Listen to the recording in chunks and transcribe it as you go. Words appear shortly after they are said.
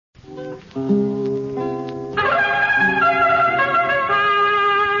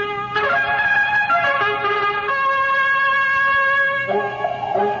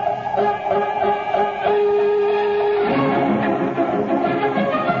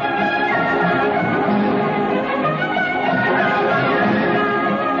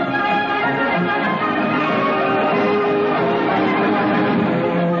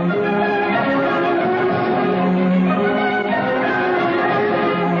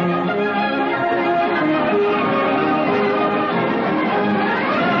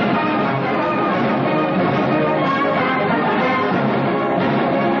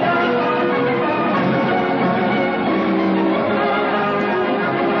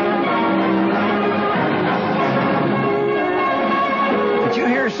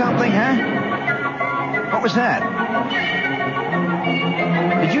something, huh? What was that?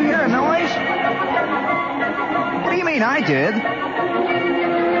 Did you hear a noise? What do you mean I did?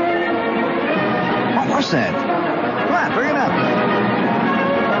 What was that? Come on, bring it up.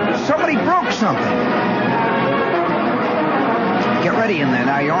 Somebody broke something. Get ready in there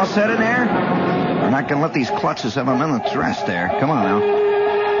now. You all set in there? We're not going to let these klutzes have a minute's rest there. Come on now.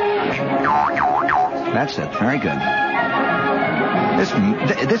 That's it. Very good.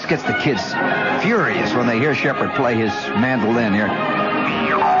 This gets the kids furious when they hear Shepard play his mandolin here.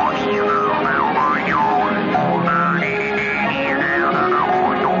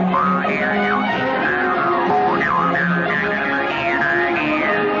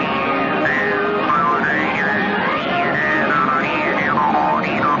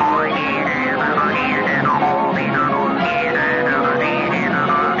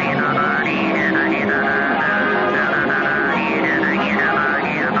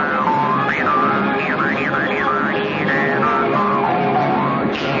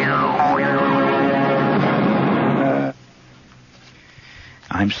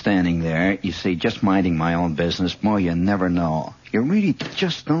 I'm standing there, you see, just minding my own business. Boy, you never know. You really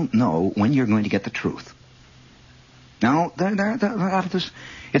just don't know when you're going to get the truth. No,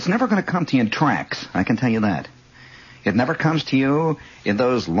 it's never going to come to you in tracts, I can tell you that. It never comes to you in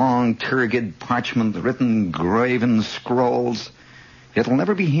those long, turgid, parchment-written, graven scrolls. It'll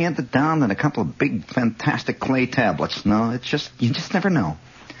never be handed down in a couple of big, fantastic clay tablets. No, you just never know.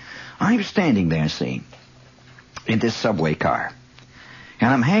 I'm standing there, see, in this subway car. And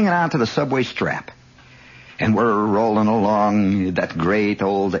I'm hanging on to the subway strap. And we're rolling along that great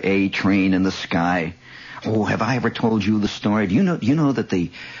old A train in the sky. Oh, have I ever told you the story? Do you know that the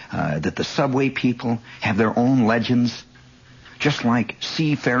subway people have their own legends? Just like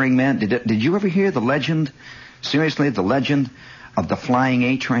seafaring men. Did you ever hear the legend? Seriously, the legend of the flying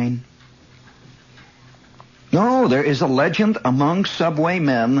A train? No, there is a legend among subway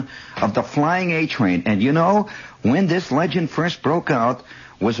men of the flying A train. And you know, when this legend first broke out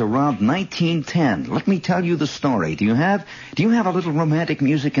was around 1910. Let me tell you the story. Do you have a little romantic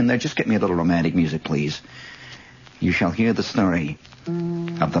music in there? Just get me a little romantic music, please. You shall hear the story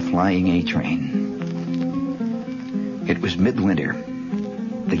of the flying A train. It was midwinter.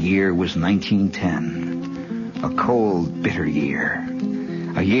 The year was 1910. A cold, bitter year.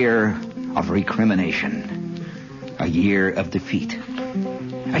 A year of recrimination. A year of defeat.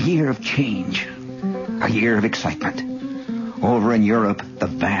 A year of change. A year of excitement. Over in Europe, the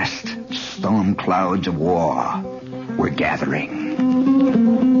vast storm clouds of war were gathering.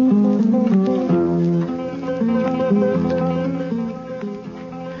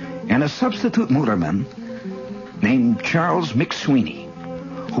 And a substitute motorman named Charles McSweeney,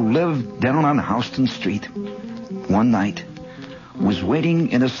 who lived down on Houston Street, one night was waiting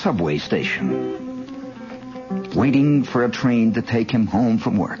in a subway station, waiting for a train to take him home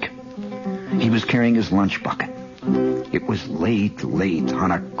from work. He was carrying his lunch bucket. It was late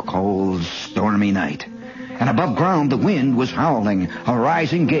on a cold, stormy night. And above ground, the wind was howling. A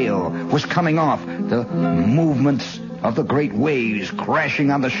rising gale was coming off. The movements of the great waves crashing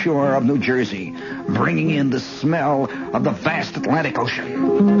on the shore of New Jersey, bringing in the smell of the vast Atlantic Ocean.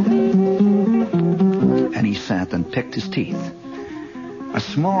 And he sat and picked his teeth. A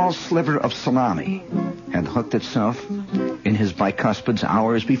small sliver of salami had hooked itself in his bicuspids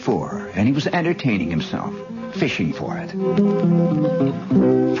hours before, and he was entertaining himself, fishing for it.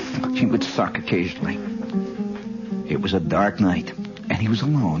 He would suck occasionally. It was a dark night, and he was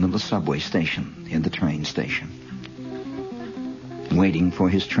alone in the subway station, in the train station, waiting for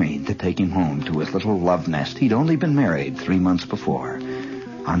his train to take him home to his little love nest. He'd only been married 3 months before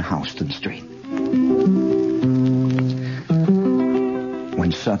on Houston Street.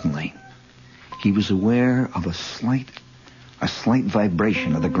 When suddenly he was aware of a slight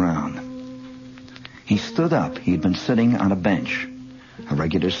vibration of the ground. He stood up. He had been sitting on a bench, a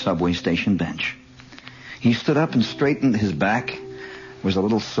regular subway station bench. He stood up and straightened his back. Was a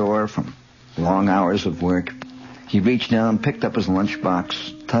little sore from long hours of work. He reached down, picked up his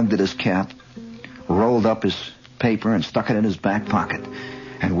lunchbox, tugged at his cap, rolled up his paper and stuck it in his back pocket,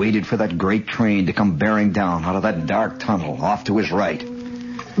 and waited for that great train to come bearing down out of that dark tunnel off to his right.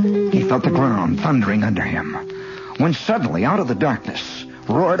 He felt the ground thundering under him, when suddenly, out of the darkness,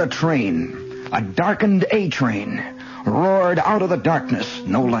 roared a train. A darkened A train roared out of the darkness.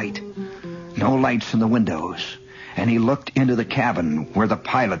 No light. No lights in the windows. And he looked into the cabin where the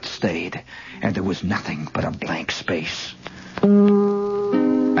pilot stayed, and there was nothing but a blank space.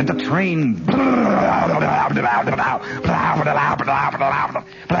 And the train...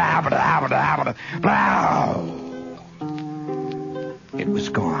 it was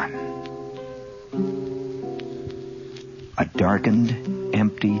gone. A darkened,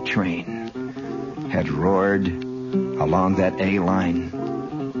 empty train had roared along that A line,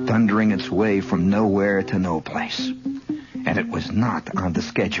 thundering its way from nowhere to no place. And it was not on the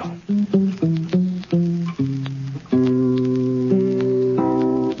schedule.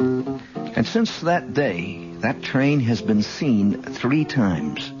 And since that day, that train has been seen 3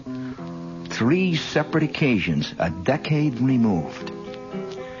 times. 3 separate occasions, a decade removed.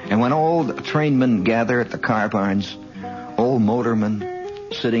 And when old trainmen gather at the car barns, old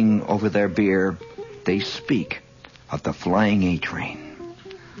motormen sitting over their beer, they speak of the flying A train.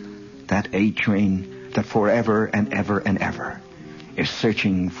 That A train that forever and ever and ever is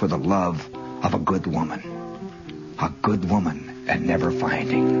searching for the love of a good woman. A good woman and never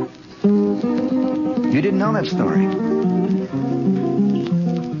finding. You didn't know that story?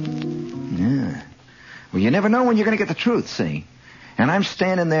 Yeah. Well, you never know when you're going to get the truth, see? And I'm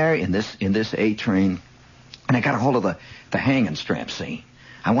standing there in this A train, and I got a hold of the hanging strap, see?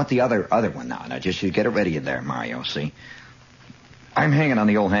 I want the other one now. Now, just you get it ready in there, Mario, see? I'm hanging on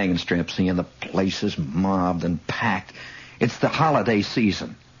the old hanging strap, see, and the place is mobbed and packed. It's the holiday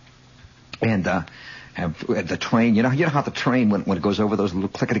season. And the train, you know how the train, when it goes over those little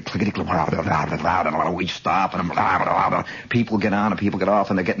clickety, and we stop, and people get on and people get off,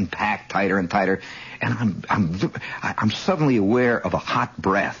 and they're getting packed tighter and tighter. And I'm suddenly aware of a hot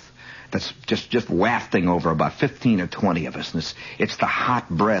breath that's just wafting over about 15 or 20 of us. And it's the hot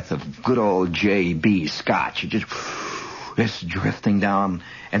breath of good old J.B. Scotch. It's drifting down.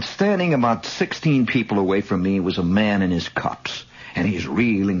 And standing about 16 people away from me was a man in his cups. And he's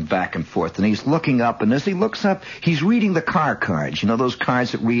reeling back and forth. And he's looking up. And as he looks up, he's reading the car cards. You know those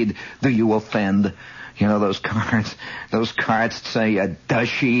cards that read, "Do you offend?" You know those cards? Those cards that say, "Does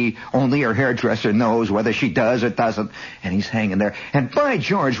she?" Only her hairdresser knows whether she does or doesn't. And he's hanging there. And by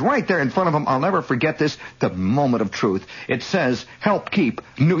George, right there in front of him, I'll never forget this, the moment of truth. It says, "Help keep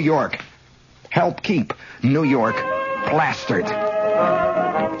New York. Help keep New York plastered."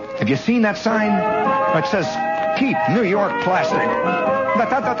 Have you seen that sign? It says, "Keep New York plastered."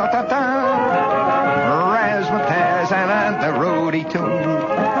 Razzmatazz and the Rudy tune.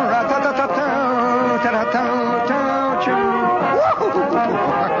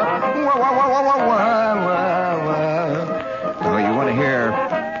 Oh, you want to hear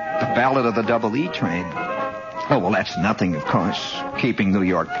the Ballad of the Double E Train? Oh, well, that's nothing, of course. Keeping New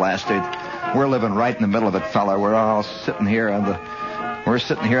York plastered. We're living right in the middle of it, fella. We're all sitting here on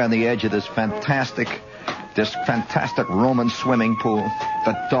the edge of this fantastic Roman swimming pool.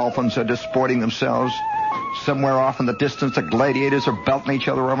 The dolphins are disporting themselves. Somewhere off in the distance, the gladiators are belting each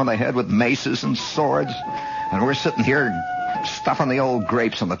other over the head with maces and swords. And we're sitting here stuffing the old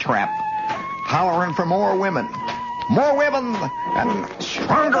grapes on the trap, hollering for more women and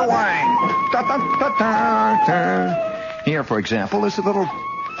stronger wine. Da, da, da, da, da. Here, for example, is a little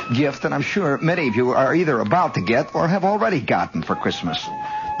gift that I'm sure many of you are either about to get or have already gotten for Christmas.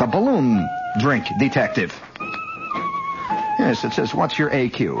 The balloon drink detective. Yes, it says, "What's your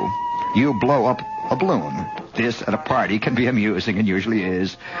AQ?" You blow up a balloon. This at a party can be amusing and usually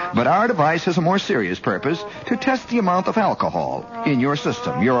is, but our device has a more serious purpose: to test the amount of alcohol in your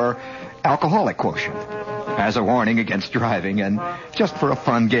system, your alcoholic quotient, as a warning against driving and just for a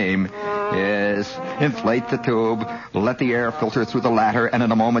fun game. Yes, inflate the tube, let the air filter through the latter, and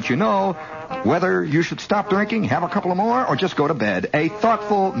in a moment you know whether you should stop drinking, have a couple of more, or just go to bed. A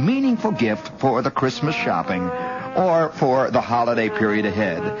thoughtful, meaningful gift for the Christmas shopping or for the holiday period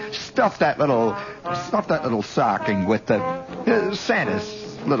ahead. Stuff that little stocking with the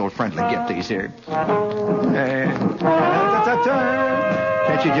Santa's little friendly gifties here.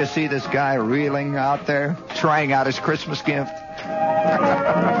 Can't you just see this guy reeling out there, trying out his Christmas gift?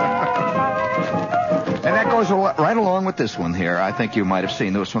 And that goes right along with this one here. I think you might have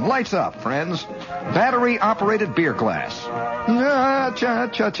seen this one. Lights up, friends. Battery-operated beer glass.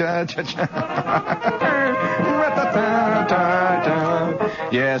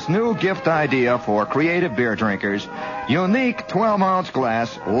 Yes, new gift idea for creative beer drinkers. Unique 12-ounce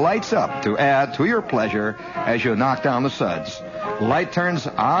glass lights up to add to your pleasure as you knock down the suds. Light turns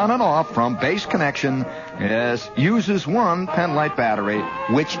on and off from base connection. Yes, uses one Penlight battery,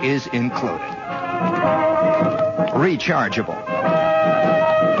 which is included. Rechargeable.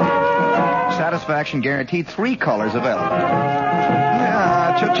 Satisfaction guaranteed. 3 colors available.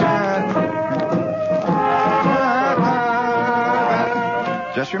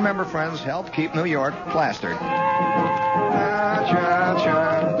 Just remember, friends, help keep New York plastered.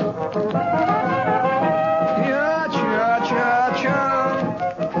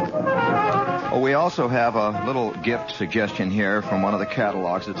 Oh, we also have a little gift suggestion here from one of the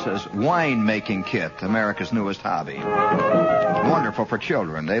catalogs. It says, wine-making kit, America's newest hobby. Wonderful for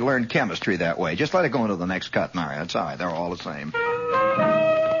children. They learn chemistry that way. Just let it go into the next cut, Mary. That's all right. They're all the same.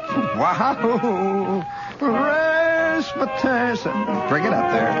 Wow! Rasputin. Bring it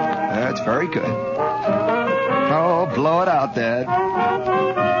up there. That's very good. Oh, blow it out, Dad.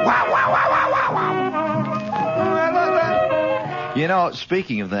 Wow, wow, wow, wow, wow, wow. I love that. You know,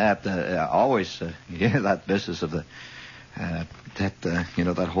 speaking of that, that business of that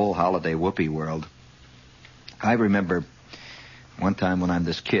whole holiday whoopee world. I remember one time when I'm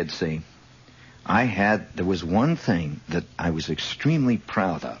this kid, see, there was one thing that I was extremely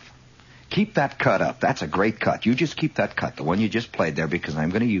proud of. Keep that cut up. That's a great cut. You just keep that cut, the one you just played there, because I'm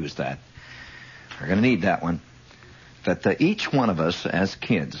going to use that. We're going to need that one. That each one of us as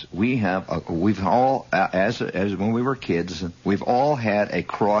kids, we've all, as when we were kids, we've all had a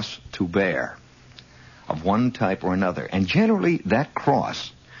cross to bear of one type or another. And generally that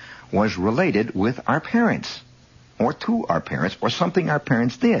cross was related with our parents, or to our parents, or something our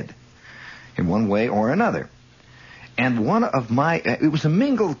parents did in one way or another. And one of it was a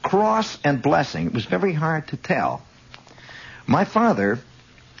mingled cross and blessing. It was very hard to tell. My father,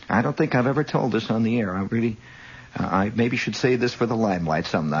 I don't think I've ever told this on the air. I maybe should say this for the limelight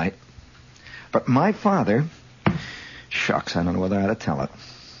some night. But my father, shucks, I don't know whether I ought to tell it.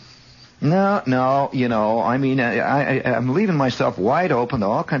 No, I'm leaving myself wide open to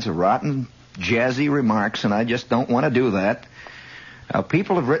all kinds of rotten, jazzy remarks, and I just don't want to do that.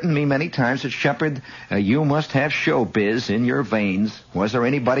 People have written me many times that, Shepherd, you must have showbiz in your veins. Was there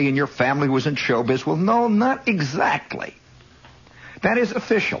anybody in your family who was in showbiz? Well, no, not exactly. That is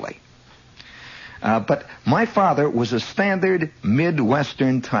officially. But my father was a standard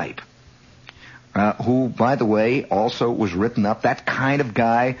Midwestern type, who, by the way, also was written up. That kind of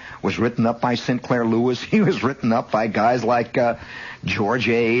guy was written up by Sinclair Lewis. He was written up by guys like George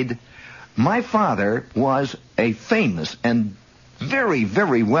Ade. My father was a famous and very,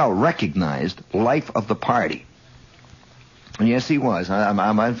 very well recognized life of the party. And yes, he was. I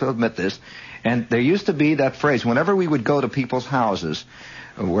might admit this. And there used to be that phrase, whenever we would go to people's houses,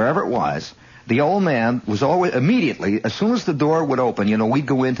 wherever it was, the old man was always, immediately, as soon as the door would open, we'd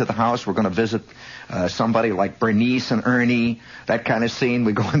go into the house, we're going to visit somebody like Bernice and Ernie, that kind of scene.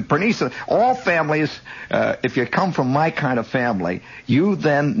 We go in, Bernice, all families, if you come from my kind of family, you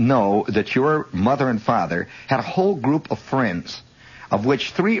then know that your mother and father had a whole group of friends, of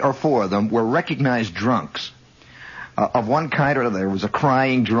which 3 or 4 of them were recognized drunks. Of one kind or another. There was a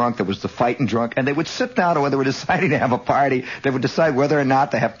crying drunk, there was the fighting drunk, and they would sit down, or when they were deciding to have a party, they would decide whether or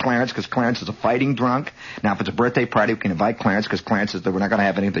not to have Clarence, because Clarence is a fighting drunk. Now, if it's a birthday party, we can invite Clarence, because Clarence is, we're not going to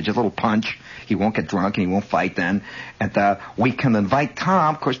have anything, just a little punch. He won't get drunk, and he won't fight then. And we can invite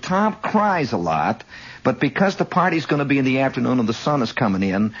Tom. Of course, Tom cries a lot. But because the party's going to be in the afternoon and the sun is coming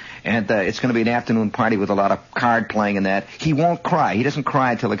in, and it's going to be an afternoon party with a lot of card playing and that, he won't cry. He doesn't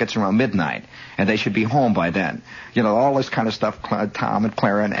cry until it gets around midnight, and they should be home by then. All this kind of stuff, Tom and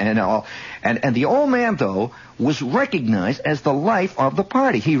Clara and all. And the old man, though, was recognized as the life of the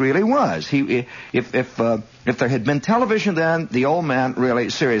party. He really was. If there had been television then, the old man, really,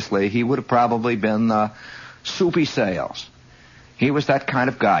 seriously, he would have probably been Soupy Sales. He was that kind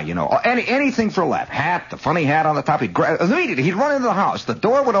of guy, anything for a laugh. Hat, the funny hat on the top. Immediately, he'd run into the house. The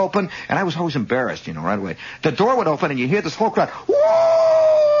door would open, and I was always embarrassed, right away. The door would open, and you hear this whole crowd,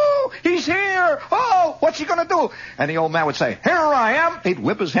 whoa, he's here. Oh, what's he going to do? And the old man would say, here I am. He'd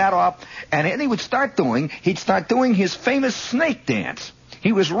whip his hat off, and then he'd start doing his famous snake dance.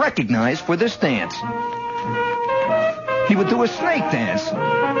 He was recognized for this dance. He would do a snake dance.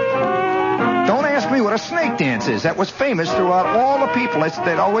 Don't ask me what a snake dance is. That was famous throughout all the people.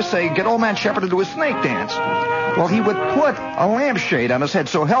 They'd always say, get old man Shepherd to do a snake dance. Well, he would put a lampshade on his head,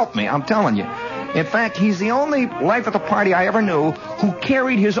 so help me, I'm telling you. In fact, he's the only life at the party I ever knew who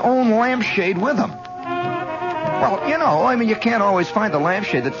carried his own lampshade with him. Well, you can't always find a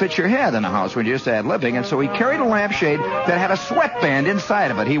lampshade that fits your head in a house when you're just ad-libbing, and so he carried a lampshade that had a sweatband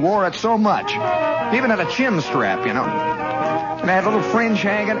inside of it. He wore it so much. He even had a chin strap, And had a little fringe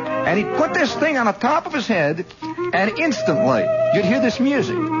hanging, and he'd put this thing on the top of his head, and instantly you'd hear this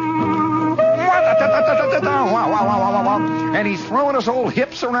music. And he's throwing his old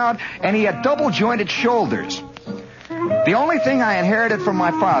hips around, and he had double-jointed shoulders. The only thing I inherited from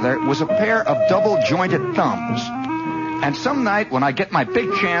my father was a pair of double-jointed thumbs. And some night, when I get my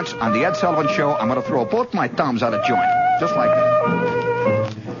big chance on the Ed Sullivan Show, I'm going to throw both my thumbs out of joint. Just like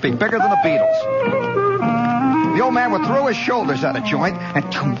that. Be bigger than the Beatles. The old man would throw his shoulders out of joint,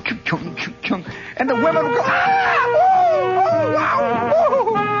 and chung, chung, chung, chung, chung. And the women would go, ah! Oh, wow!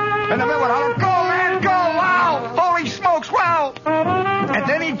 Oh. And the men would holler, go, man!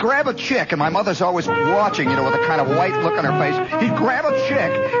 grab a chick, and my mother's always watching, with a kind of white look on her face. He'd grab a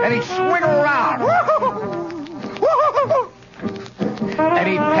chick, and he'd swing her around. And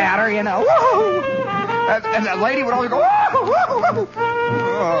he'd pat her, And the lady would always go, oh.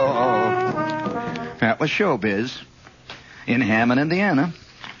 That was showbiz in Hammond, Indiana.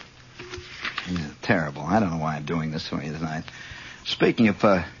 Terrible. I don't know why I'm doing this for you tonight. Speaking of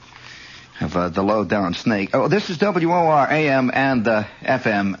the low-down snake. Oh, this is WOR AM and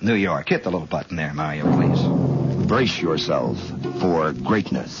FM New York. Hit the little button there, Mario, please. Brace yourself for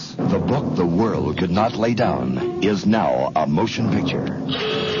greatness. The book the world could not lay down is now a motion picture.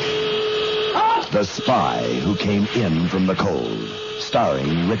 The Spy Who Came In From the Cold,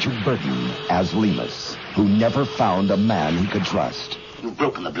 starring Richard Burton as Lemus, who never found a man he could trust. You've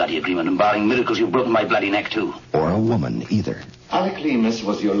broken the bloody agreement, and barring miracles, you've broken my bloody neck, too. Or a woman, either. Alec Lemus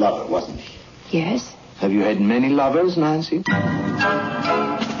was your lover, wasn't he? Yes. Have you had many lovers, Nancy?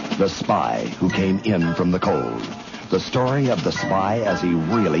 The Spy Who Came In From the Cold. The story of the spy as he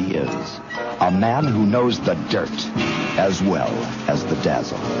really is. A man who knows the dirt as well as the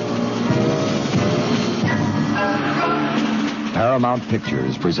dazzle. Paramount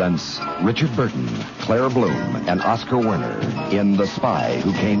Pictures presents Richard Burton, Claire Bloom, and Oscar Werner in The Spy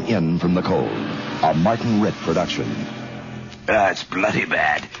Who Came In From the Cold, a Martin Ritt production. It's bloody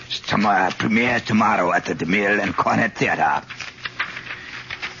bad. It's premiere tomorrow at the DeMille and Cornet Theater.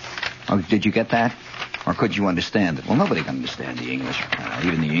 Oh, did you get that? Or could you understand it? Well, nobody can understand the English,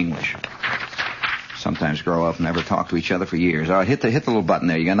 even the English. Sometimes grow up and never talk to each other for years. All right, hit the little button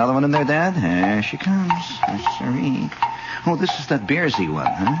there. You got another one in there, Dad? There she comes. Sorry. Oh, this is that Beersy one,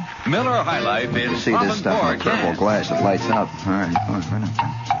 huh? Miller High Life in see this stuff in the purple glass that lights up. All right, right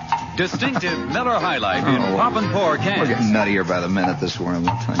up. Distinctive Miller High Life in pop and pour cans. We're getting nuttier by the minute, this world,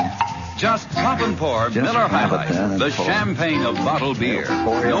 I'll tell you. Just pop and pour Miller High Life, the champagne of bottled beer.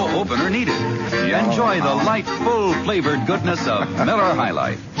 No opener needed. Enjoy the light, full-flavored goodness of Miller High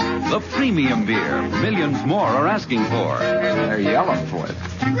Life. The premium beer millions more are asking for. They're yelling for it.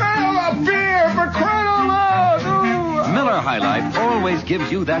 Beer for crying out loud! Miller High Life always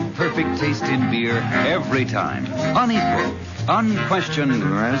gives you that perfect taste in beer every time. Unequal, unquestioned,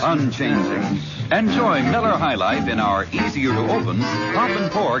 unchanging. Enjoy Miller High Life in our easier-to-open pop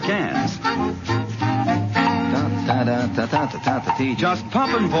and pour cans. Just pop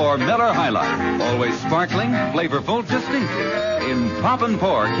and pour Miller High Life. Always sparkling, flavorful, distinctive in pop and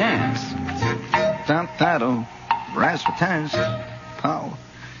pour cans.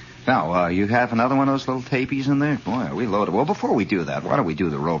 Now, you have another one of those little tapies in there? Boy, are we loaded. Well, before we do that, why don't we do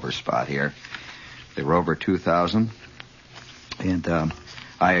the Rover spot here? The Rover 2000. And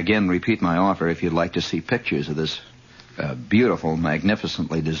I again repeat my offer. If you'd like to see pictures of this beautiful,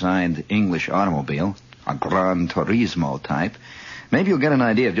 magnificently designed English automobile, a Gran Turismo type, maybe you'll get an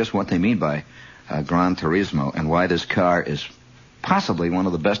idea of just what they mean by Gran Turismo and why this car is possibly one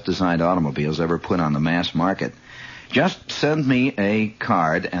of the best designed automobiles ever put on the mass market. Just send me a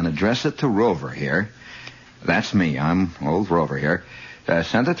card and address it to Rover here. That's me. I'm old Rover here.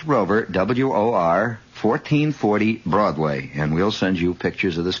 Send it to Rover, WOR, 1440 Broadway, and we'll send you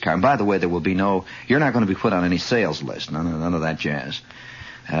pictures of this car. And by the way, there will be you're not going to be put on any sales list. None of that jazz.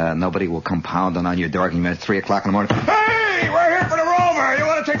 Nobody will come pounding on your door at 3 o'clock in the morning. Hey, we're here for the Rover. You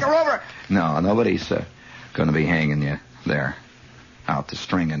want to take the Rover? No, nobody's going to be hanging you there out to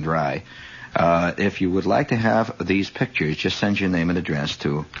string and dry. If you would like to have these pictures, just send your name and address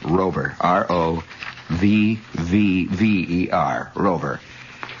to Rover, ROVVVER, Rover,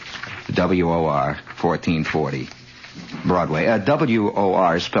 WOR, 1440 Broadway.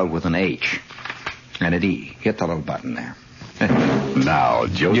 WOR is spelled with an H and an E. Hit the little button there. Now,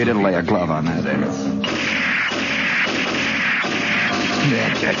 Joseph. You didn't lay a glove on that.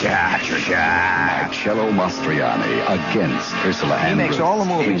 Marcello Mastroianni against Ursula Andress. He makes all the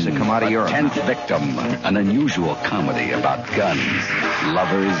movies that come out of Europe. 10th Victim, an unusual comedy about guns,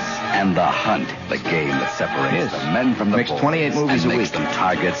 lovers, and the hunt. The game that separates the men from the boys. Makes 28 movies and a makes week. them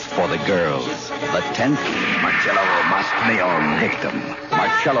targets for the girls. The 10th Marcello Mastroianni victim.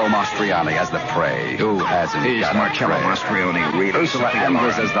 Marcello Mastroianni as the prey. Who hasn't got Marcello Mastroianni really Ursula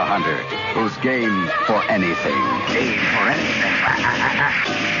Andress as the hunter, who's game for anything. Game for anything.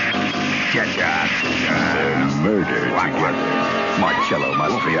 They're murdered together. Marcello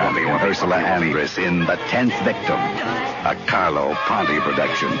Mastroianni and Ursula Andress in The 10th Victim, a Carlo Ponti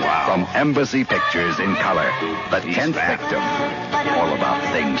production from Embassy Pictures in color. The 10th Victim, all about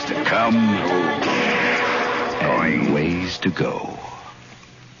things to come and ways to go.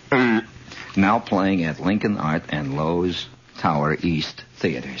 Now playing at Lincoln Art and Lowe's Tower East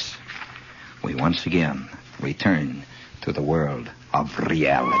Theaters. We once again return to the world of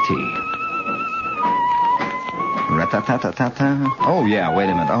reality. Ra-ta-ta-ta-ta-ta. Oh, yeah, wait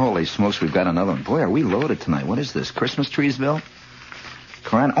a minute. Holy smokes, we've got another one. Boy, are we loaded tonight. What is this, Christmas trees, Bill?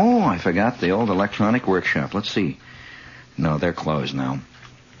 Oh, I forgot the old electronic workshop. Let's see. No, they're closed now.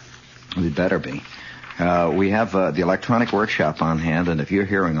 We better be. We have the electronic workshop on hand, and if you're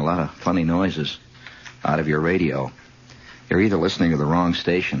hearing a lot of funny noises out of your radio, you're either listening to the wrong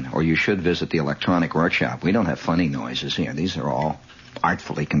station, or you should visit the electronic workshop. We don't have funny noises here. These are all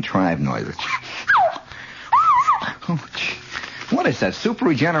artfully contrived noises. What is that? Super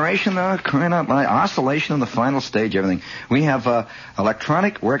regeneration? Crying out loud. Oscillation in the final stage, everything. We have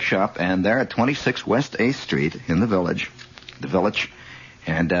electronic workshop, and they're at 26 West 8th Street in the village.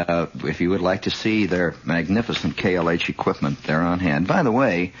 And if you would like to see their magnificent KLH equipment, they're on hand. By the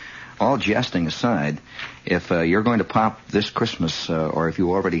way, all jesting aside, if you're going to pop this Christmas, or if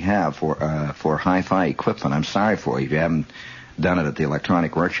you already have for hi-fi equipment, I'm sorry for you if you haven't done it at the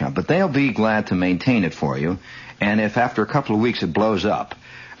electronic workshop. But they'll be glad to maintain it for you. And if after a couple of weeks it blows up,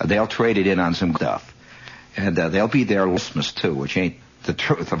 they'll trade it in on some stuff. And they'll be there Christmas, too, which ain't the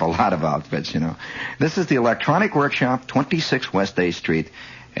truth of a lot of outfits, you know. This is the Electronic Workshop, 26 West 8th Street,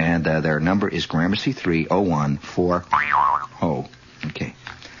 and their number is Gramercy 3014. Oh, okay.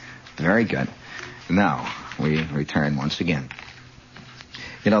 Very good. Now, we return once again.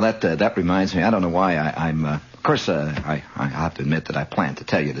 You know, that reminds me, I don't know why I'm of course, I have to admit that I planned to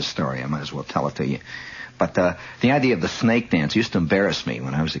tell you this story. I might as well tell it to you. But the idea of the snake dance used to embarrass me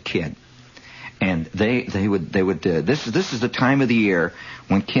when I was a kid. And they would this is the time of the year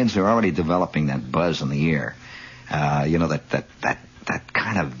when kids are already developing that buzz in the ear. You know, that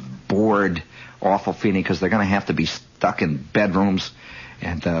kind of bored, awful feeling because they're going to have to be stuck in bedrooms.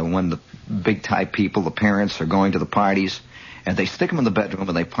 And when the big type people, the parents, are going to the parties, and they stick them in the bedroom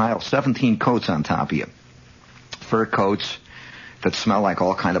and they pile 17 coats on top of you. Fur coats that smell like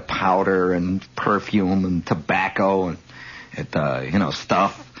all kind of powder and perfume and tobacco and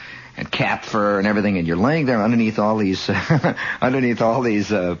stuff and cat fur and everything, and you're laying there underneath all these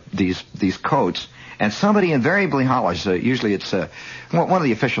these coats, and somebody invariably hollers. Usually it's one of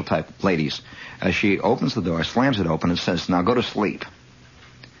the official type ladies. She opens the door, slams it open, and says, "Now go to sleep."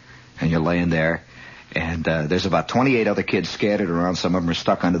 And you're laying there, and there's about 28 other kids scattered around. Some of them are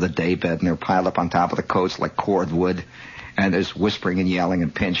stuck under the daybed, and they're piled up on top of the coats like cordwood. And there's whispering and yelling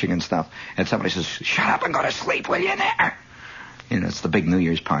and pinching and stuff. And somebody says, "Shut up and go to sleep, will you, there?" You know, it's the big New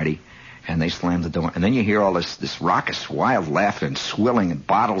Year's party. And they slam the door. And then you hear all this raucous, wild laughter and swilling and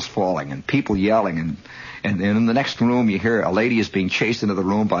bottles falling and people yelling. And in the next room, you hear a lady is being chased into the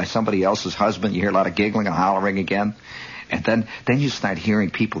room by somebody else's husband. You hear a lot of giggling and hollering again. And then you start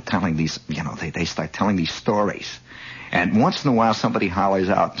hearing people telling these, you know, they start telling these stories. And once in a while, somebody hollers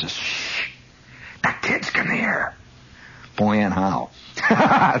out and says, "Shh, the kids can hear." Boy, and how.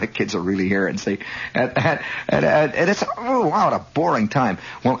 The kids will really hear it and say, and it's, oh, wow, what a boring time.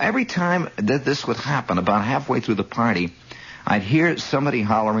 Well, every time that this would happen, about halfway through the party, I'd hear somebody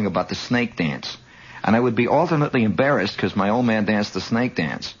hollering about the snake dance. And I would be alternately embarrassed because my old man danced the snake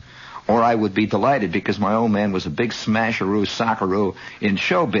dance. Or I would be delighted because my old man was a big smasheroo, socceroo in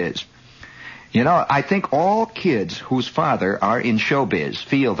showbiz. You know, I think all kids whose father are in showbiz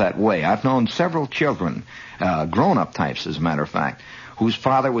feel that way. I've known several children, grown-up types, as a matter of fact, whose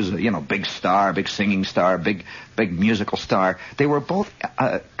father was a, big star, big singing star, big musical star. They were both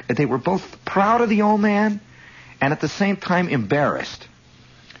proud of the old man and at the same time embarrassed.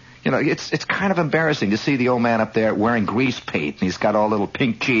 You know, it's kind of embarrassing to see the old man up there wearing grease paint, and he's got all little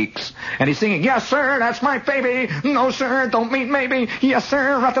pink cheeks, and he's singing, "Yes, sir, that's my baby. No, sir, don't mean maybe. Yes,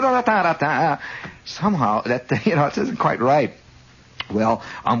 sir, ra-da-da-da-da-da." Somehow, that, it isn't quite right. Well,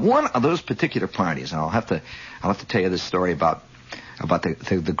 on one of those particular parties, I'll have to tell you this story about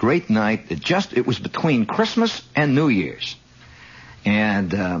the great night. It was between Christmas and New Year's,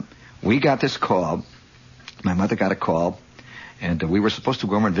 and we got this call. My mother got a call. And we were supposed to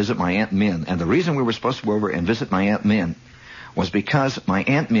go over and visit my Aunt Min. And the reason we were supposed to go over and visit my Aunt Min was because my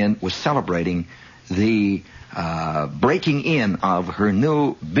Aunt Min was celebrating the breaking in of her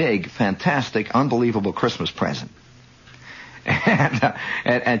new, big, fantastic, unbelievable Christmas present.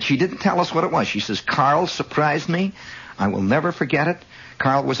 And she didn't tell us what it was. She says, "Carl surprised me. I will never forget it."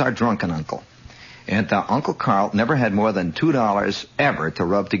 Carl was our drunken uncle. And Uncle Carl never had more than $2 ever to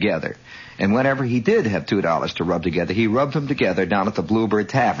rub together. And whenever he did have $2 to rub together, he rubbed them together down at the Bluebird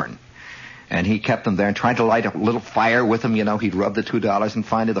Tavern. And he kept them there and tried to light a little fire with them. He'd rub the $2 and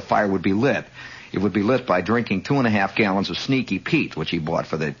finally the fire would be lit. It would be lit by drinking 2.5 gallons of Sneaky Pete, which he bought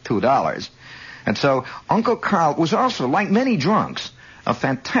for the $2. And so Uncle Carl was also, like many drunks, a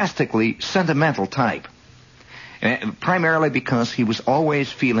fantastically sentimental type. primarily because he was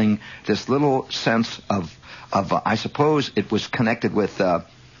always feeling this little sense of I suppose it was connected with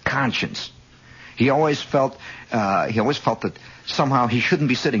conscience. He always felt that somehow he shouldn't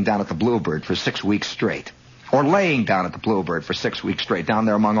be sitting down at the Bluebird for 6 weeks straight, or laying down at the Bluebird for 6 weeks straight, down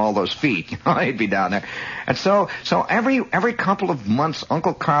there among all those feet. He'd be down there. And so every couple of months,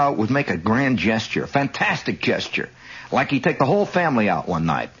 Uncle Carl would make a grand gesture, fantastic gesture. Like he'd take the whole family out one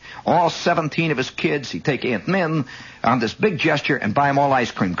night. All 17 of his kids, he'd take Aunt Min on this big gesture and buy them all ice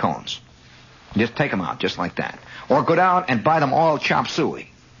cream cones. Just take them out, just like that. Or go down and buy them all chop suey.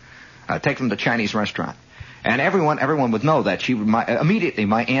 Take them to a Chinese restaurant. And everyone would know that. Immediately,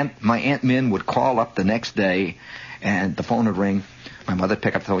 my Aunt Min would call up the next day, and the phone would ring. My mother would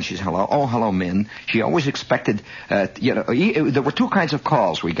pick up the phone. She'd say, hello. Oh, hello, Min. She always expected, there were two kinds of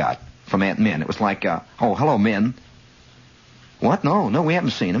calls we got from Aunt Min. It was like, oh, hello, Min. What? No, we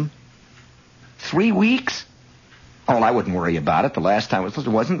haven't seen him. 3 weeks? Oh, I wouldn't worry about it. The last time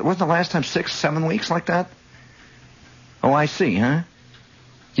wasn't the last time 6, 7 weeks like that? Oh, I see, huh?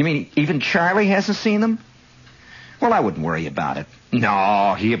 You mean even Charlie hasn't seen him? Well, I wouldn't worry about it.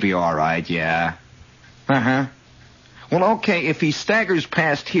 No, he'll be all right, yeah. Uh-huh. Well, okay, if he staggers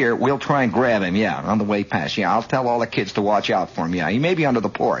past here, we'll try and grab him, yeah, on the way past. Yeah, I'll tell all the kids to watch out for him, yeah. He may be under the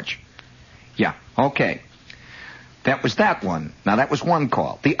porch. Yeah, okay. That was that one. Now, that was one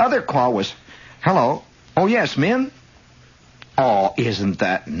call. The other call was, hello. Oh, yes, Min? Oh, isn't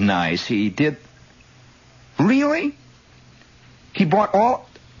that nice? He did. Really? He bought all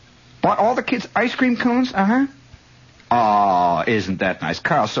the kids ice cream cones? Uh-huh. Oh, isn't that nice?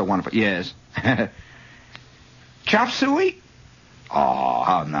 Carl's so wonderful. Yes. Chop suey? Oh,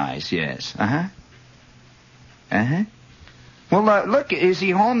 how nice. Yes. Uh-huh. Uh-huh. Well, look, is he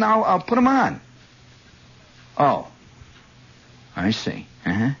home now? I'll put him on. Oh. I see.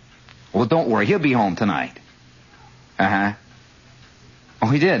 Uh-huh. Well, don't worry. He'll be home tonight. Uh-huh. Oh,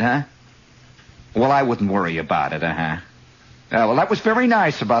 he did, huh? Well, I wouldn't worry about it, uh-huh. Well, that was very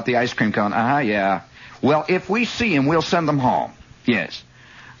nice about the ice cream cone. Uh-huh, yeah. Well, if we see him, we'll send him home. Yes.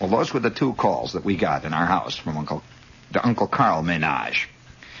 Well, those were the two calls that we got in our house from the Uncle Carl menage.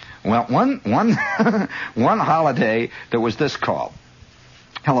 Well, one one holiday, there was this call.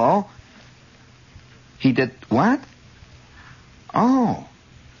 Hello? He did what? Oh.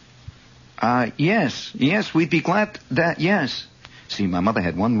 Yes, we'd be glad that, yes. See, my mother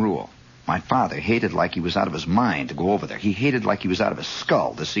had one rule. My father hated like he was out of his mind to go over there. He hated like he was out of his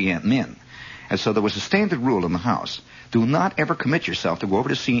skull to see Aunt Min. And so there was a standard rule in the house. Do not ever commit yourself to go over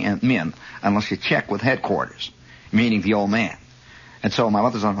to see Aunt Min unless you check with headquarters, meaning the old man. And so my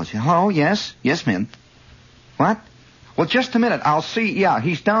mother's on the phone. Hello, yes, Min. What? Well, just a minute. I'll see. Yeah,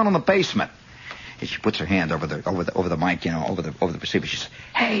 he's down in the basement. And she puts her hand over the mic, over the receiver. She says,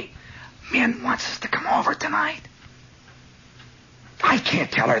 "Hey, Min wants us to come over tonight." I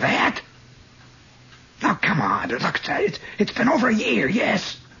can't tell her that. Now, come on. Look, it's been over a year,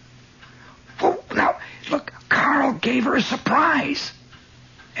 yes. Well, now, look, Carl gave her a surprise,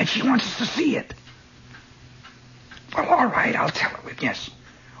 and she wants us to see it. Well, all right, I'll tell her. Yes.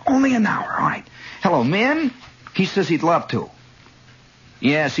 Only an hour, all right. Hello, Min? He says he'd love to.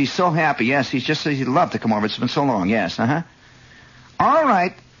 Yes, he's so happy. Yes, he just says he'd love to come over. It's been so long. Yes, uh-huh. All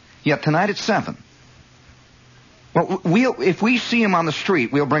right. Yeah, tonight at 7. Well, if we see him on the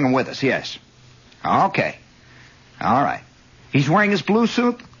street, we'll bring him with us, yes. Okay. All right. He's wearing his blue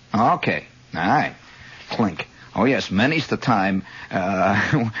suit? Okay. All right. Clink. Oh, yes, many's the time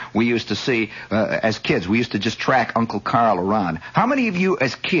we used to see, as kids, we used to just track Uncle Carl around. How many of you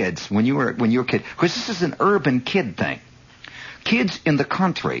as kids, when you were a kid, because this is an urban kid thing, kids in the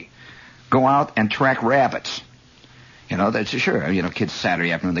country go out and track rabbits. That's sure. Kids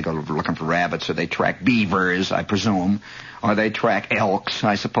Saturday afternoon, they go looking for rabbits, or they track beavers, I presume, or they track elks,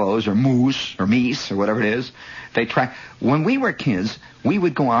 I suppose, or moose, or meese, or whatever it is. They track. When we were kids, we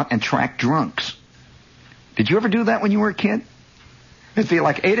would go out and track drunks. Did you ever do that when you were a kid? It'd be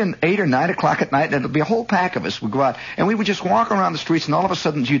like 8 or 9 o'clock at night, and it'd be a whole pack of us would go out, and we would just walk around the streets, and all of a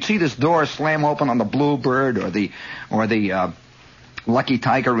sudden you'd see this door slam open on the Bluebird or the Lucky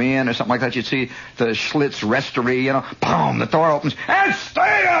Tiger Inn or something like that. You'd see the Schlitz Restery, boom, the door opens, and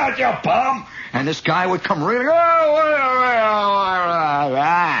stay out, you bum! And this guy would come reeling,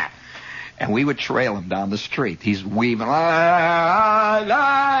 and we would trail him down the street. He's weaving, you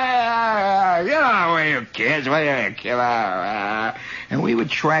you kids, and we would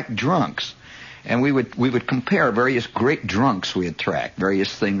track drunks. And we would compare various great drunks we had tracked,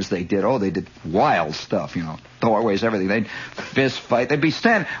 various things they did. Oh, they did wild stuff, doorways, everything. They'd fist fight. They'd be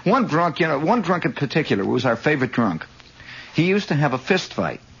standing. One drunk in particular was our favorite drunk. He used to have a fist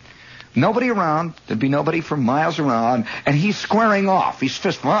fight Nobody around. There'd be nobody for miles around. And he's squaring off. He's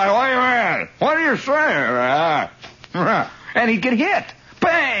fisting. What are you saying? And he'd get hit.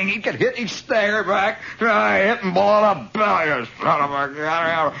 Bang! He'd get hit. He'd stagger back. Hit and blow the belly. Son of a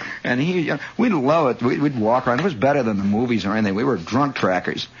gun. And we'd love it. We'd walk around. It was better than the movies or anything. We were drunk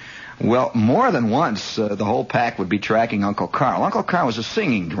trackers. Well, more than once, the whole pack would be tracking Uncle Carl. Uncle Carl was a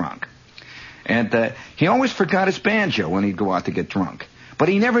singing drunk. And he always forgot his banjo when he'd go out to get drunk. But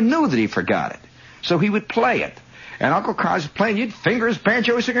he never knew that he forgot it. So he would play it. And Uncle Carl's playing, you'd finger his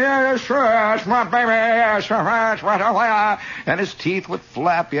banjo, he'd sing, yes, my baby, yes, and his teeth would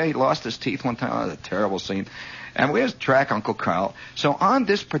flap. Yeah, he lost his teeth one time. It was a terrible scene. And we had to track Uncle Carl. So on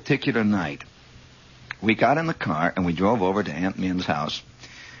this particular night, we got in the car and we drove over to Aunt Min's house.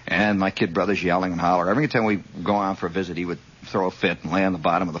 And my kid brother's yelling and hollering. Every time we go out for a visit, he would throw a fit and lay on the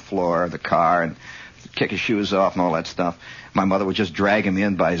bottom of the floor of the car and kick his shoes off and all that stuff. My mother would just drag him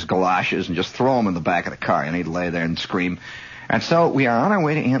in by his galoshes and just throw him in the back of the car, and he'd lay there and scream. And so we are on our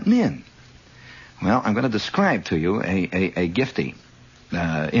way to Aunt Min. Well, I'm going to describe to you a giftie.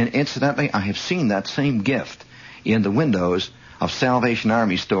 Incidentally, I have seen that same gift in the windows of Salvation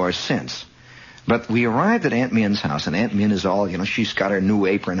Army stores since. But we arrived at Aunt Min's house, and Aunt Min is all, she's got her new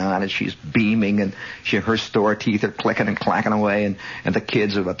apron on, and she's beaming, and her store teeth are clicking and clacking away, and the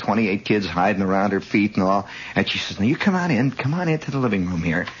kids, about 28 kids hiding around her feet and all. And she says, now you come on into the living room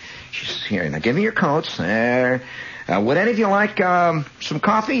here. She says, here, now give me your coats. There. Would any of you like some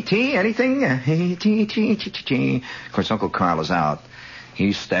coffee, tea, anything? Tea. Of course, Uncle Carl is out.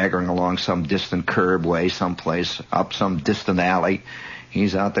 He's staggering along some distant curb way someplace, up some distant alley.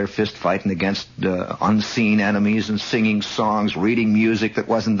 He's out there fist fighting against unseen enemies and singing songs, reading music that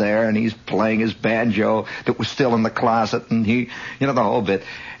wasn't there, and he's playing his banjo that was still in the closet, and the whole bit.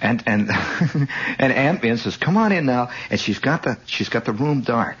 And and Aunt Min says, "Come on in now." And she's got the room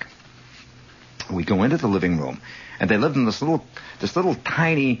dark. We go into the living room, and they lived in this little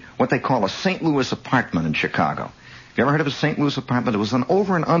tiny, what they call a St. Louis apartment in Chicago. Have you ever heard of a St. Louis apartment? It was an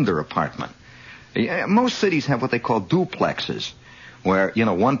over and under apartment. Most cities have what they call duplexes, where,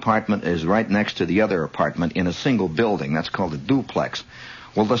 one apartment is right next to the other apartment in a single building. That's called a duplex.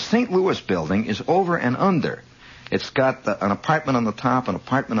 Well, the St. Louis building is over and under. It's got an apartment on the top, an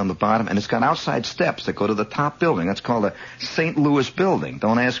apartment on the bottom, and it's got outside steps that go to the top building. That's called a St. Louis building.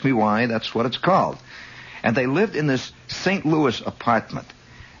 Don't ask me why. That's what it's called. And they lived in this St. Louis apartment,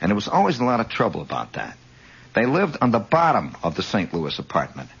 and there was always a lot of trouble about that. They lived on the bottom of the St. Louis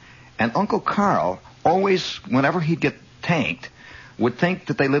apartment. And Uncle Carl always, whenever he'd get tanked, would think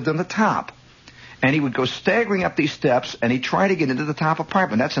that they lived on the top. And he would go staggering up these steps, and he'd try to get into the top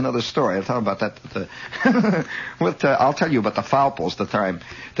apartment. That's another story. I'll tell about that. I'll tell you about the Fauples, the time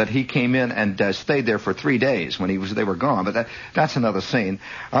that he came in and stayed there for 3 days when they were gone. But that's another scene.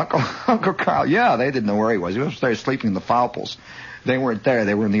 Uncle Carl, yeah, they didn't know where he was. He was upstairs sleeping in the Fauples. They weren't there.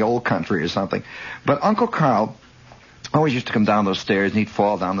 They were in the old country or something. But Uncle Carl always used to come down those stairs, and he'd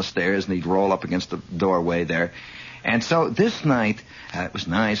fall down the stairs, and he'd roll up against the doorway there. And so this night, it was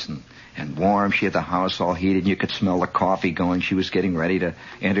nice and warm. She had the house all heated. You could smell the coffee going. She was getting ready to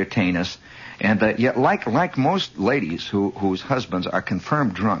entertain us. And yet, like most ladies whose husbands are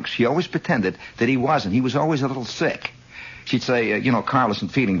confirmed drunks, she always pretended that he wasn't. He was always a little sick. She'd say, Carl isn't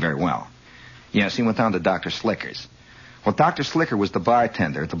feeling very well. Yes, he went down to Dr. Slicker's. Well, Dr. Slicker was the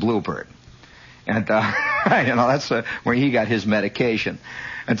bartender at the Bluebird. And, that's where he got his medication.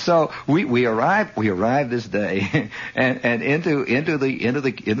 And so we arrived this day, and into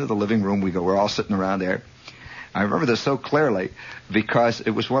the living room we go. We're all sitting around there. I remember this so clearly because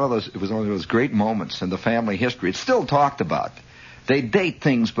it was one of those great moments in the family history. It's still talked about. They date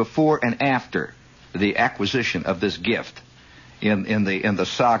things before and after the acquisition of this gift in the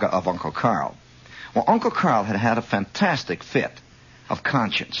saga of Uncle Carl. Well, Uncle Carl had a fantastic fit of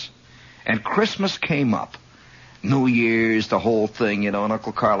conscience, and Christmas came up. New Year's, the whole thing, and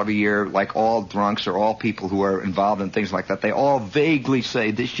Uncle Carl every year, like all drunks or all people who are involved in things like that, they all vaguely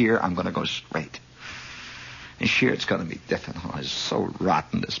say, this year I'm going to go straight. This year it's going to be different. Oh, I was so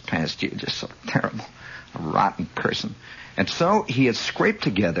rotten this past year, just so terrible. A rotten person. And so he had scraped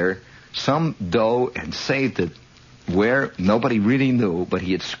together some dough and saved it where nobody really knew, but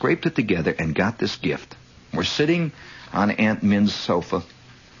he had scraped it together and got this gift. We're sitting on Aunt Min's sofa,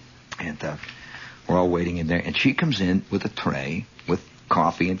 and we're all waiting in there, and she comes in with a tray with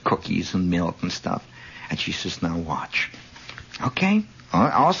coffee and cookies and milk and stuff, and she says, now watch. Okay,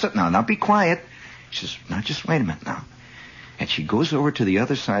 I'll sit now. Now be quiet. She says, now just wait a minute now. And she goes over to the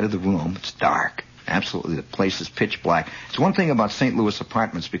other side of the room. It's dark. Absolutely, the place is pitch black. It's one thing about St. Louis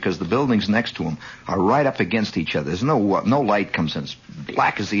apartments because the buildings next to them are right up against each other. There's no light comes in. It's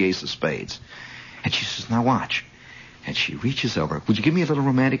black as the ace of spades. And she says, now watch. And she reaches over. Would you give me a little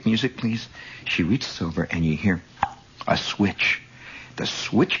romantic music, please? She reaches over and you hear a switch. The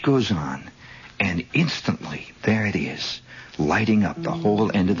switch goes on and instantly there it is, lighting up the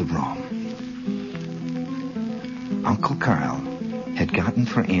whole end of the room. Uncle Carl had gotten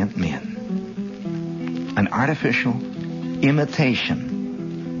for Aunt Min an artificial,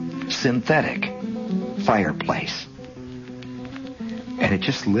 imitation, synthetic fireplace. And it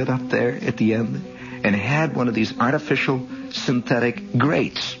just lit up there at the end, and it had one of these artificial, synthetic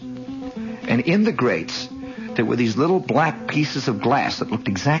grates. And in the grates, there were these little black pieces of glass that looked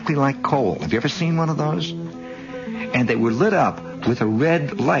exactly like coal. Have you ever seen one of those? And they were lit up with a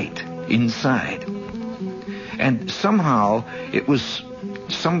red light inside. And somehow it was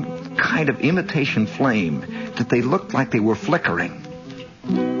some kind of imitation flame that they looked like they were flickering.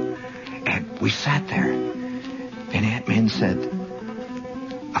 And we sat there, and Aunt Min said,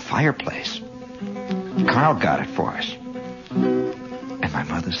 a fireplace. Carl got it for us. And my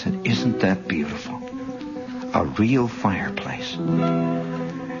mother said, isn't that beautiful? A real fireplace.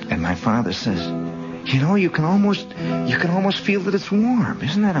 And my father says, you can almost feel that it's warm.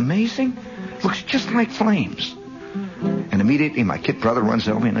 Isn't that amazing? Looks just like flames. And immediately my kid brother runs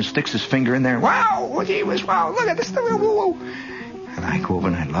over and sticks his finger in there. Wow, gee whiz, wow, look at this. Woo, woo. And I go over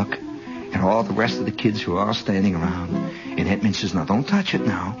and I look, and all the rest of the kids who are all standing around. And Aunt Min says, now don't touch it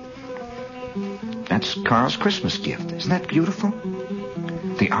now. That's Carl's Christmas gift. Isn't that beautiful?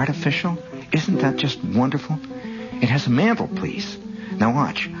 The artificial, isn't that just wonderful? It has a mantelpiece. Now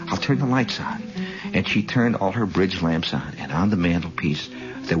watch, I'll turn the lights on. And she turned all her bridge lamps on, and on the mantelpiece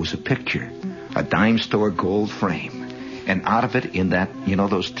there was a picture, a dime store gold frame. And out of it, in that,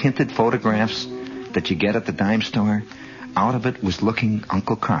 those tinted photographs that you get at the dime store, out of it was looking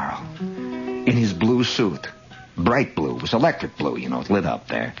Uncle Carl in his blue suit. Bright blue. It was electric blue, lit up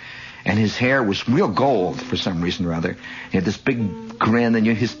there. And his hair was real gold for some reason or other. He had this big grin, and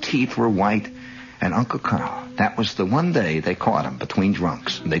his teeth were white. And Uncle Carl, that was the one day they caught him between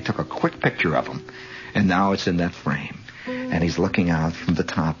drunks. And they took a quick picture of him. And now it's in that frame. And he's looking out from the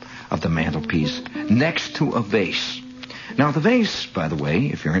top of the mantelpiece next to a vase. Now, the vase, by the way,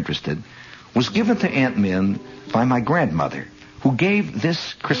 if you're interested, was given to Aunt Min by my grandmother, who gave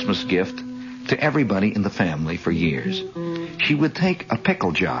this Christmas gift to everybody in the family for years. She would take a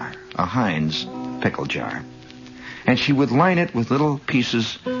pickle jar, a Heinz pickle jar, and she would line it with little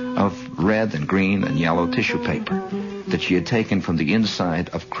pieces of red and green and yellow tissue paper that she had taken from the inside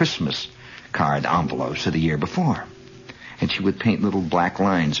of Christmas card envelopes of the year before. And she would paint little black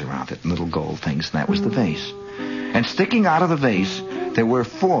lines around it, little gold things, and that was the vase. And sticking out of the vase, there were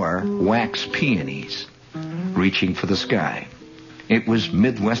 4 wax peonies reaching for the sky. It was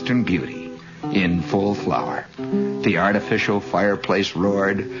Midwestern beauty in full flower. The artificial fireplace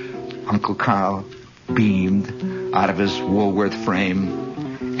roared. Uncle Carl beamed out of his Woolworth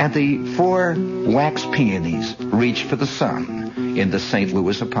frame. And the 4 wax peonies reached for the sun in the St.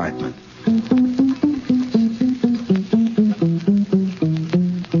 Louis apartment.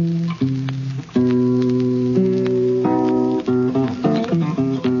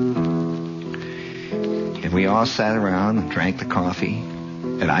 We all sat around and drank the coffee,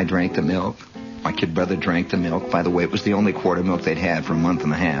 and I drank the milk. My kid brother drank the milk. By the way, it was the only quart of milk they'd had for a month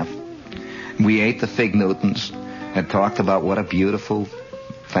and a half. We ate the Fig Newtons and talked about what a beautiful,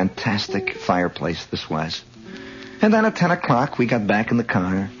 fantastic fireplace this was. And then at 10 o'clock, we got back in the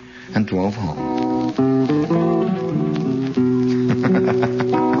car and drove home.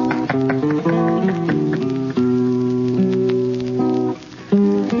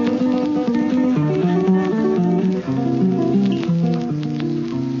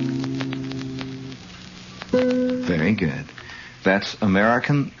 Very good. That's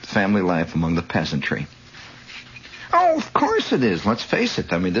American family life among the peasantry. Oh, of course it is. Let's face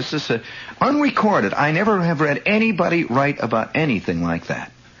it. I mean, this is unrecorded. I never have read anybody write about anything like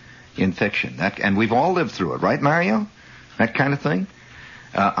that in fiction. And we've all lived through it, right, Mario? That kind of thing.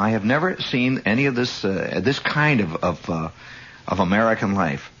 I have never seen any of this kind of American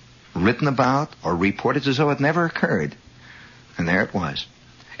life written about or reported as though it never occurred. And there it was.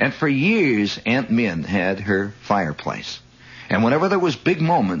 And for years, Aunt Min had her fireplace. And whenever there was big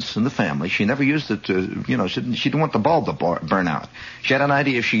moments in the family, she never used it to, she didn't want the bulb to burn out. She had an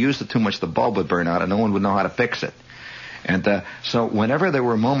idea if she used it too much, the bulb would burn out and no one would know how to fix it. And so whenever there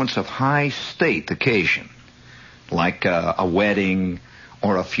were moments of high state occasion, like a wedding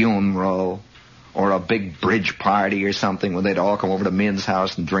or a funeral or a big bridge party or something when they'd all come over to Min's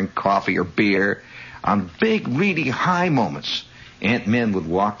house and drink coffee or beer. On big, really high moments, Aunt Min would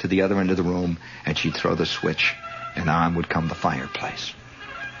walk to the other end of the room, and she'd throw the switch, and on would come the fireplace.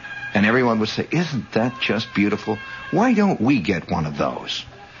 And everyone would say, isn't that just beautiful? Why don't we get one of those?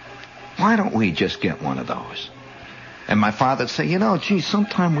 Why don't we just get one of those? And my father would say, gee,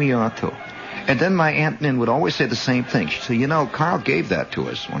 sometime we ought to. And then my Aunt Min would always say the same thing. She'd say, Carl gave that to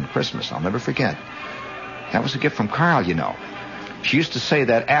us one Christmas. I'll never forget. That was a gift from Carl, She used to say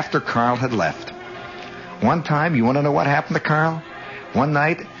that after Carl had left. One time, you want to know what happened to Carl? One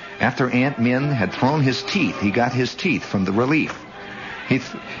night, after Aunt Min had thrown his teeth, he got his teeth from the relief.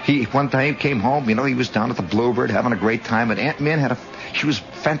 He one time came home, he was down at the Bluebird having a great time, and Aunt Min she was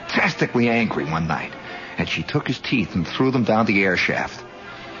fantastically angry one night. And she took his teeth and threw them down the air shaft.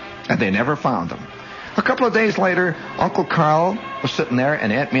 And they never found them. A couple of days later, Uncle Carl was sitting there,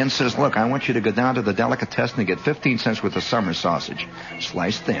 and Aunt Min says, look, I want you to go down to the delicatessen and get 15 cents worth of summer sausage,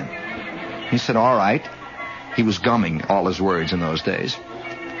 sliced thin. He said, all right. He was gumming all his words in those days.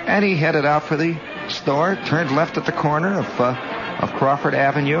 And he headed out for the store, turned left at the corner of Crawford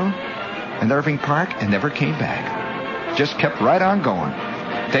Avenue and Irving Park, and never came back. Just kept right on going.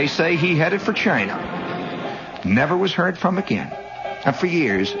 They say he headed for China. Never was heard from again. And for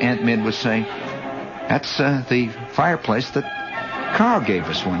years, Aunt Min would say, that's the fireplace that Carl gave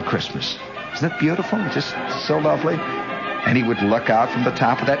us one Christmas. Isn't that beautiful? Just so lovely. And he would look out from the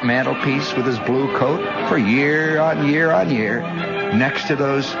top of that mantelpiece with his blue coat for year on year on year, next to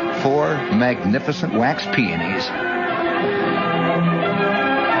those 4 magnificent wax peonies.